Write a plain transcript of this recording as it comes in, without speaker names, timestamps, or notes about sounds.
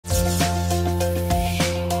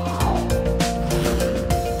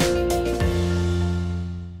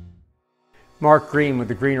Mark Green with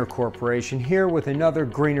the Greener Corporation here with another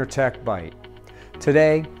Greener Tech Bite.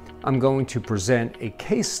 Today, I'm going to present a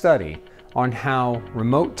case study on how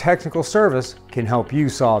remote technical service can help you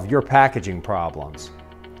solve your packaging problems.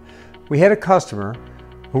 We had a customer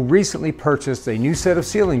who recently purchased a new set of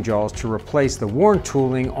sealing jaws to replace the worn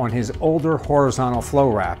tooling on his older horizontal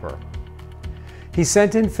flow wrapper. He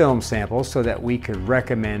sent in film samples so that we could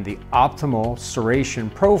recommend the optimal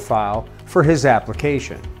serration profile for his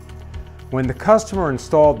application. When the customer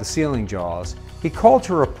installed the sealing jaws, he called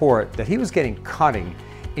to report that he was getting cutting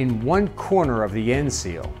in one corner of the end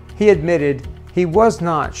seal. He admitted he was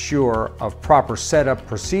not sure of proper setup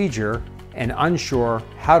procedure and unsure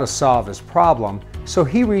how to solve his problem, so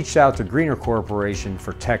he reached out to Greener Corporation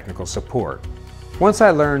for technical support. Once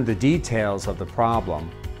I learned the details of the problem,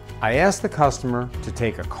 I asked the customer to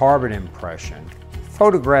take a carbon impression,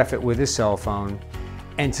 photograph it with his cell phone,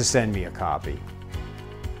 and to send me a copy.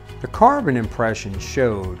 The carbon impression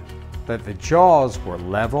showed that the jaws were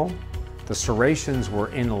level, the serrations were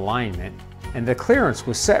in alignment, and the clearance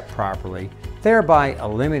was set properly, thereby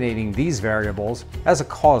eliminating these variables as a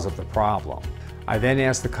cause of the problem. I then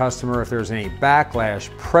asked the customer if there's any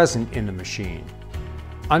backlash present in the machine.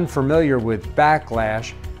 Unfamiliar with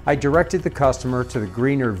Backlash, I directed the customer to the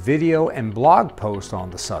Greener video and blog post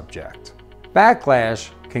on the subject.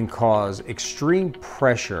 Backlash can cause extreme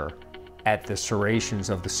pressure at the serrations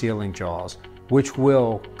of the sealing jaws, which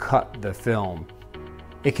will cut the film.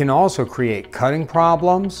 It can also create cutting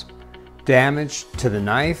problems, damage to the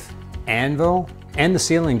knife, anvil, and the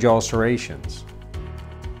sealing jaw serrations.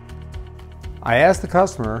 I asked the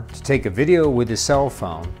customer to take a video with his cell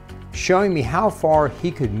phone showing me how far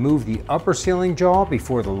he could move the upper sealing jaw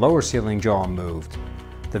before the lower sealing jaw moved.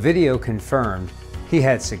 The video confirmed he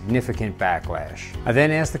had significant backlash. I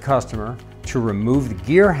then asked the customer to remove the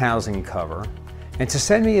gear housing cover and to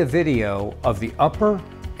send me a video of the upper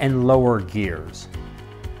and lower gears.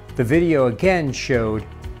 The video again showed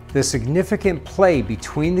the significant play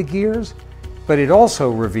between the gears, but it also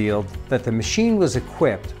revealed that the machine was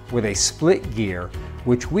equipped with a split gear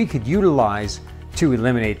which we could utilize to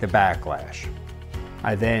eliminate the backlash.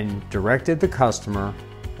 I then directed the customer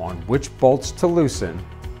on which bolts to loosen,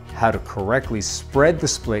 how to correctly spread the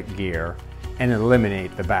split gear, and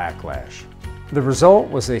eliminate the backlash. The result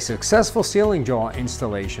was a successful sealing jaw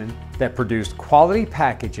installation that produced quality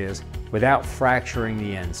packages without fracturing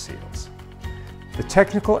the end seals. The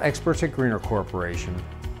technical experts at Greener Corporation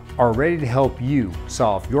are ready to help you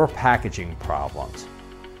solve your packaging problems.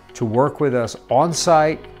 To work with us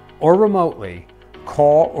on-site or remotely,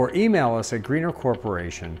 call or email us at Greener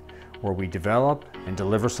Corporation, where we develop and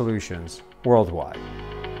deliver solutions worldwide.